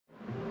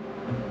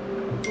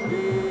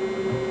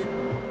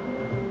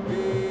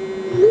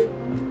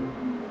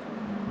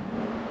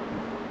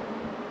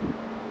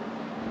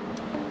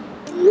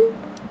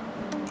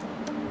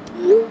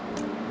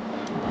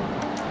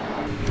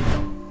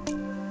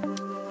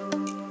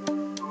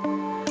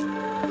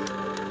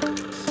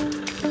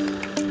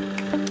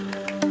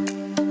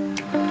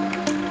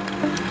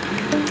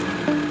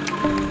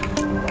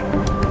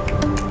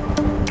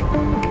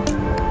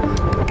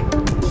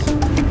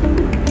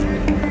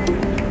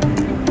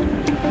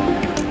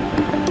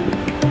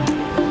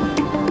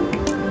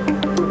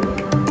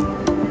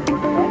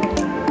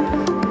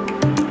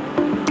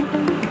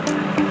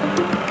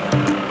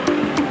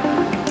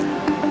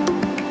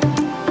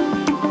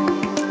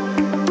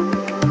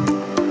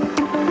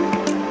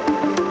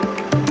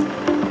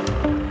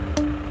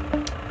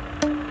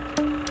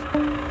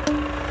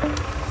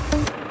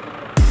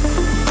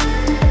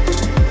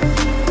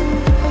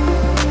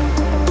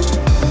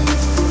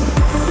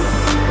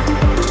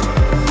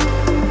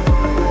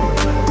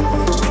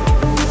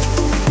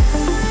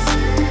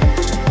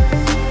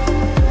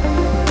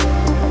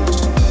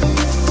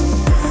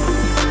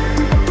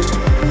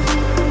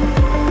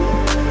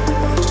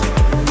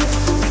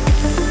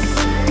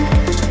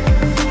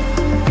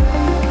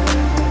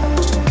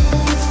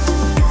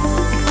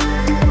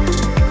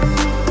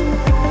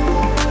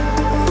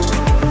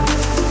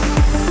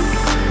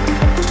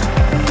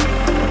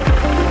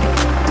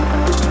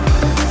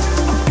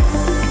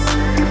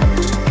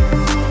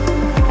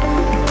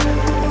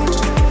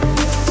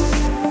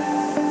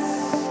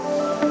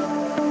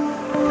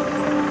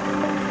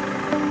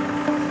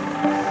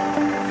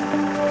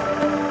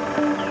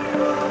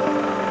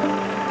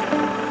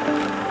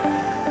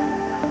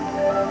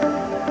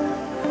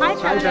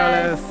Hi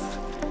travelers.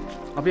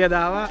 අපි අද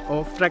ආවා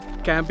Offtrek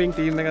camping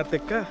team එකත්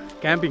එක්ක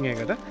camping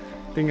එකකට.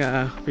 ඉතින්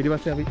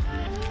පිටිපස්සේ අපි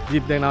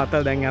ජීප් දෙක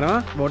නවත්තලා දැන් යනවා.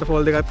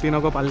 waterfall දෙකක්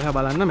තියෙනවකෝ පල්ලෙහා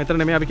බලන්න. මෙතන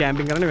නෙමෙයි අපි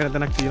camping කරන්නේ වෙන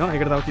තැනක් තියෙනවා.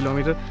 ඒකට තව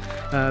කිලෝමීටර්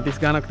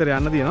 30 ගානක් විතර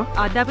යන්න තියෙනවා.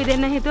 අද අපි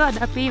දෙන්න හිතුවා අද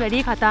අපි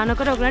වැඩි කතා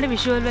නොකර ඔයගලන්ට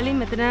visual වලින්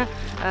මෙතන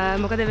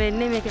මොකද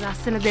වෙන්නේ මේක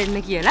ලස්සන දෙන්න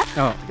කියලා.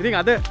 ඔව්. ඉතින්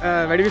අද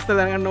වැඩි විස්තර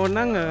දැනගන්න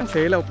ඕන නම්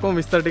සේල ඔක්කොම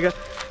විස්තර ටික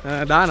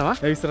දානවා.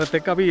 ඒ විස්තරත්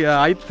එක්ක අපි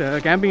ආයිත්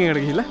camping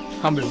එකකට ගිහිල්ලා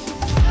හම්බෙමු.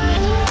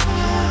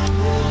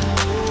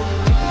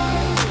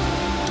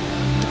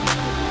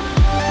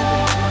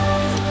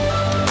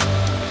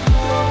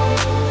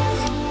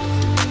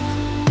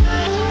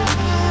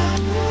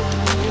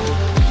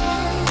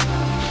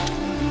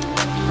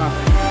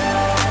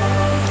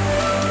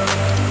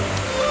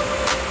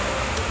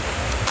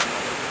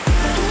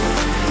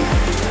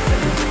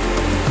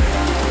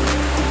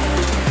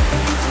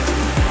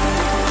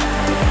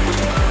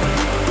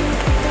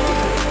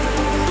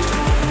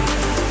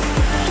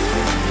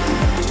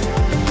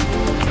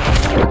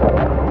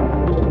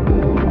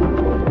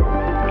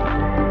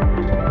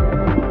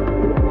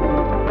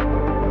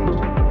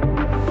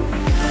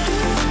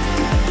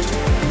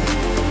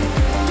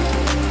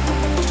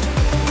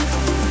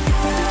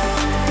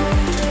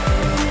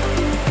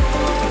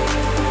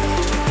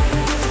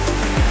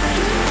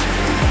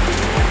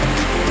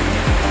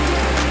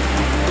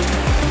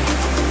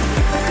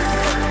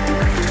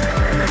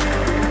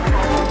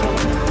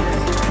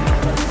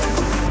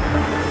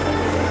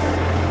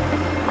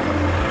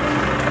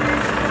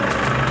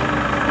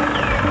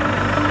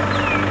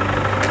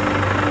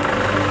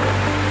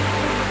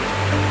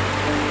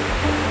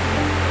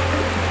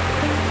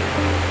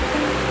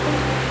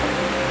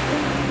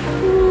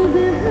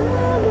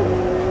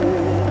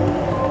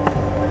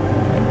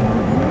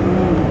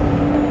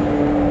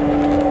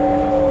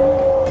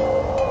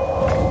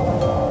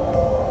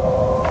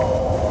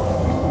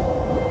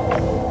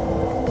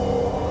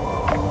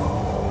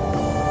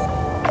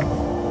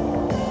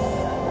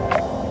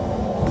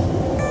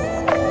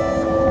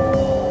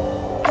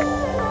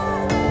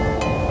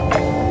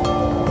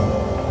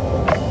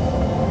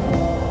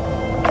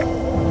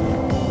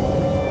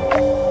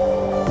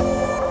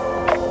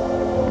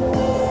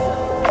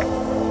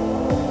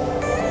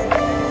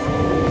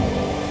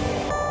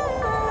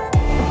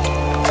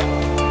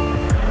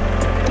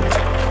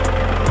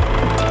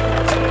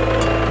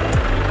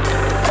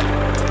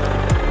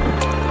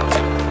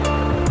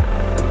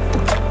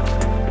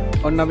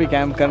 අපි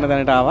කැම්ප් කරන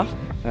තැනට ආවා.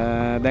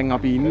 දැන්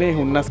අපි ඉන්නේ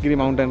හුන්නස්ගිරි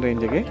මවුන්ටන්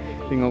රේන්ජ් එකේ.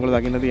 ඉතින් ඔයගොල්ලෝ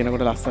දකින්න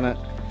තියෙනකොට ලස්සන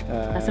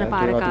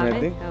පාරක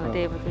ආවේ.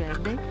 තේපතු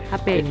වැද්දේ.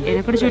 අපේ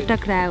එනකොට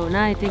චුට්ටක් රෑ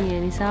වුණා. ඉතින් ඒ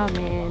නිසා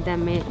මේ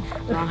දැන් මේ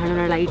වාහන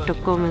වල ලයිට්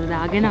ඔක්කොම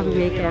දාගෙන අපි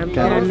මේ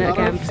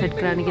කැම්ප් සෙට්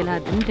කරන්න කියලා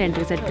හදන්නේ.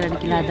 ටෙන්ට් සෙට් කරන්න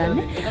කියලා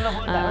හදන්නේ.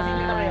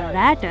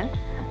 රෑට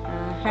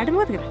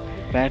මොකද කරන්නේ?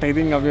 රෑට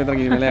ඉතින් අපි මෙතන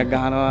ගිහිල්ලා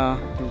ගහනවා.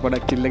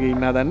 පොඩක් චිල් එකේ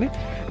ඉන්න හදන්නේ.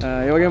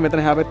 ඒ වගේම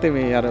මෙතන හැපැත්තේ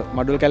මේ අර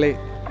මඩුල් කැලේ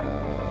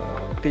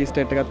ටී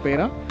ස්ටේට් එකක්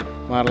පේනවා.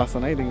 මාර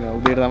ලස්සනයි. ඉතින්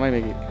උදේට තමයි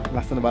මේක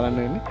ලස්සන බලන්න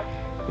වෙන්නේ.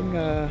 ඉතින්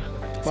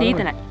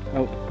සීතලයි.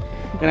 ඔව්.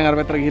 එහෙනම් අර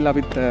පැත්තට ගිහිල්ලා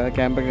අපිත්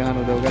කැම්ප් එක ගහන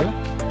උදව් කරලා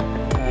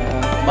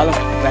බලමු.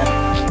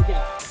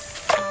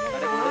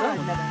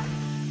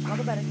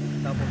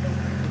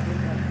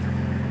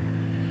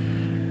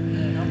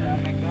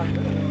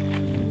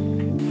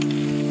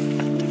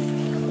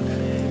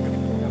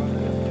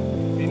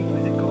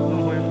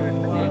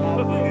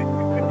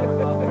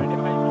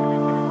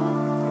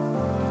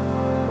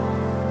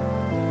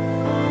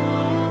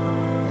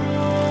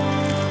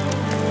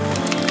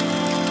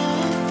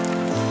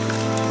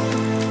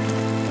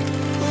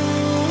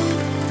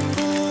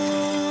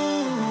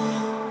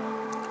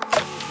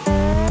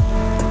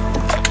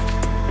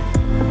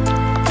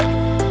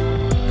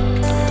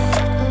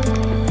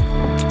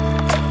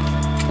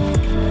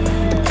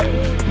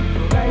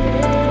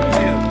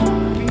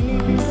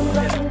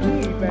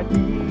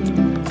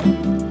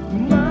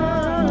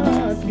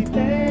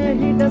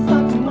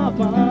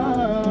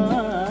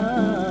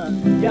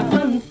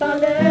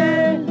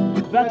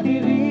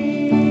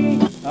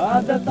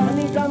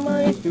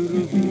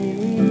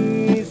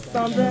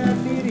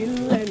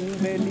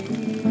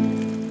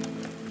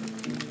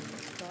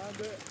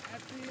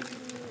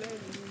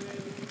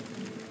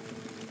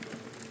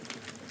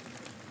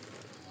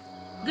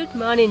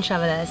 Good morning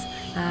travelers.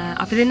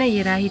 අපි දෙන්න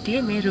ඊරා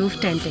හිටියේ මේ roof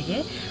tent එකේ.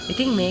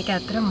 ඉතින් මේක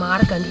ඇත්තට මාර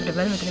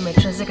comfortable. මෙතන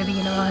mattress එක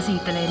තියෙනවා,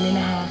 සීතල එන්නේ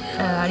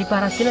නැහැ. අඩි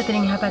පාරක් තියෙනවා.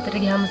 එතනින් එහා පැත්තට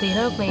ගියාම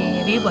තියෙනවා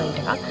මේ view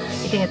point එකක්.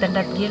 ඉතින්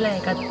එතනටත් ගිහලා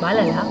ඒකත්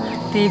බලලා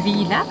තේ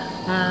වීලා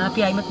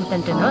අපි ආයිමත්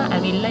මෙතනට එනවා.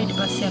 ඇවිල්ලා ඊට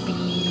පස්සේ අපි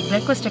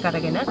breakfast එක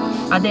අරගෙන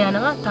අද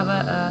යනවා තව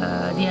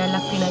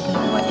දියලක් තියෙනවා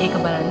කියලා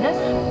ඒක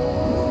බලන්න.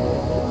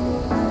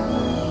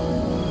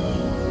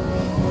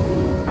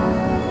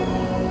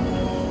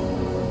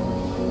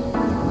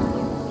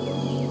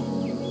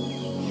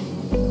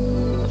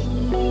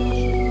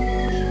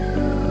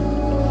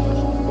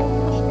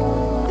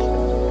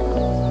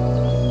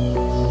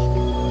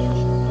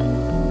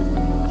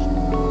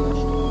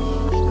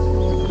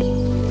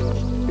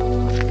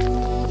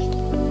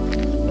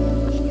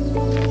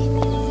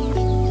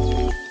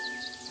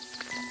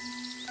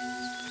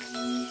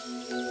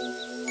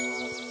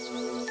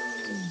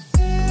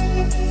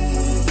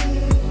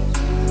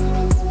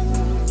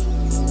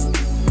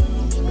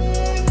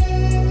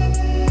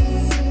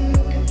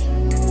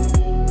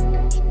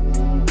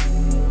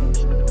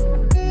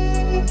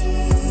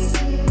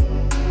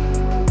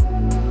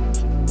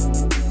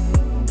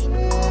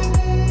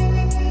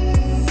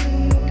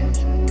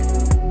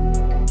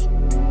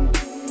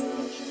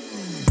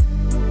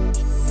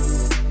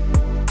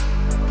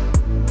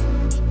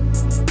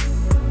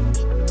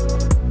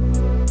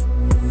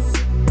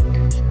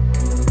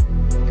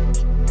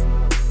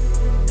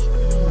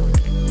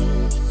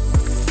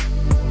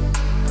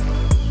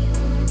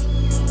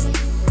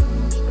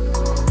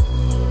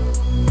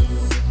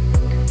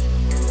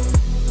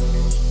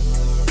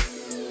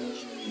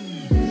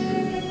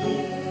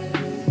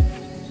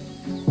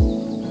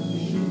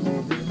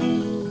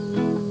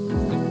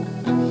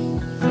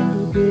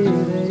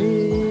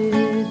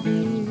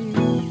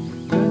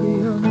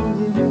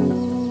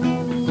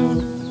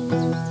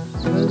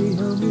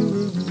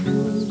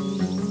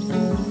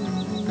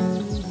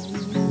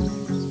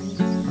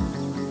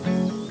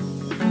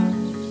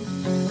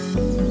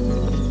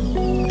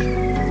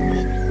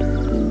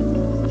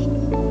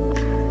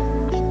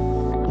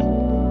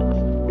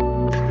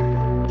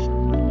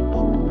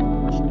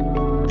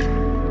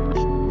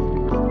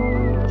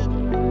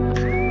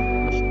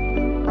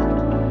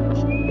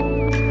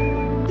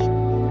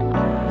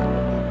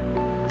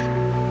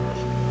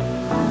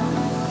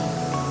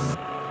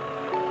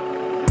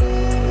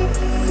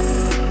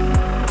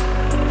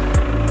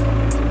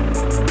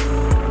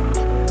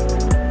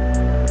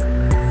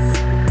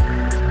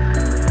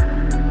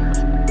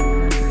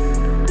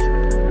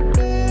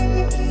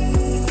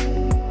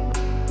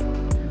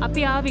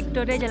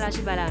 වික්ටෝරියා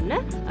ජලාශය බලන්න.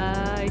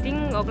 ඉතින්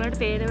ඔයගලන්ට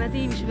පේනවා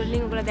ඇති විෂුවල්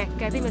වලින් ඔයගලා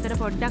දැක්ක ඇති මෙතන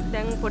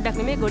පොඩ්ඩක්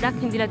නෙමෙයි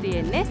ගොඩක් හිඳිලා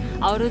තියෙන්නේ.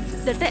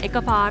 අවුරුද්දට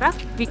එකපාරක්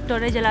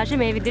වික්ටෝරියා ජලාශය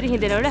මේ විදිහට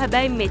හිඳිනවලු.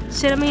 හැබැයි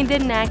මෙච්චරම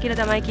හිඳෙන්නේ නැහැ කියලා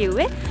තමයි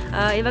කිව්වේ.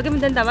 ඒ වගේම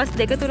දැන් දවස්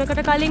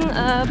 2-3කට කලින්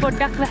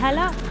පොඩ්ඩක්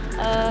වැහැලා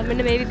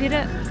මෙන්න මේ විදිහට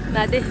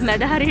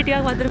මැද හරිය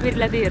ටිකක් වතුර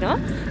පිරලා තියෙනවා.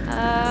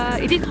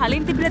 ඉතින්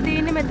කලින් තිබිලා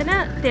තියෙන්නේ මෙතන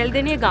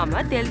තෙල්දෙනිය ගම.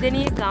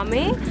 තෙල්දෙනිය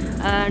ගමේ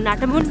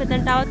නටඹුන්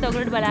මෙතනට આવත්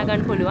ඔයගලන්ට බලා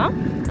ගන්න පුළුවන්.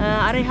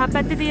 අර එහා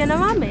පැත්තේ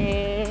තියෙනවා මේ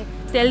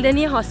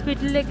තෙල්දෙනිය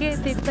හොස්පිටල් එකේ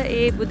තිබ්බ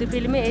ඒ බුදු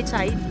පිළිමේ ඒ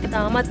චෛත්‍ය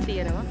තාමත්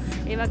තියෙනවා.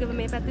 ඒ වගේම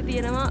මේ පැත්තේ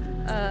තියෙනවා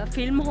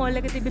ෆිල්ම් හෝල්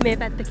එක තිබ්බේ මේ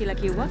පැත්ත කියලා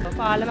කිව්වා.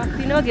 පාලමක්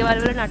තියෙනවා,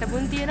 ගෙවල් වල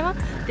නටබුන් තියෙනවා.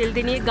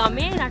 තෙල්දෙනිය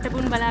ගමේ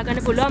නටබුන් බලා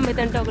ගන්න පුළුවන්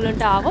මෙතනට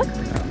ඔයගලන්ට ආවොත්.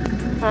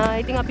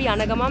 ඉතින් අපි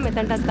යන ගමන්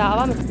මෙතනටත්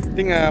ආවා.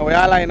 ඉතින්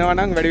ඔයාලා එනවා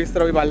නම් වැඩි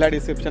විස්තර අපි බලලා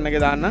ඩිස්ක්‍රිප්ෂන්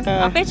එකේ දාන්න.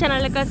 අපේ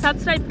channel එක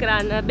subscribe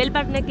කරන්න, bell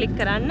button එක click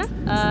කරන්න.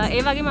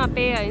 ඒ වගේම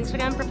අපේ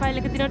Instagram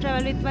profile එක තියෙනවා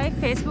travel with wife,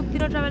 Facebook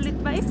තියෙනවා travel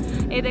with wife.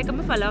 ඒ දෙකම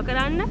follow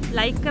කරන්න,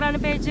 like කරන්න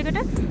page එකට.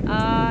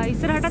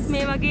 ඉස්සරහටත්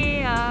මේ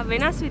වගේ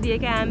වෙනස්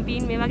විදිහේ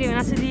camping මේ වගේ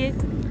වෙනස් විදිහේ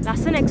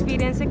ලස්සන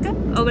experience එක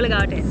ඔයගොල්ලෝ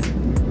ගාවට එන්න.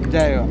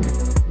 ජය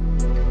වේවා.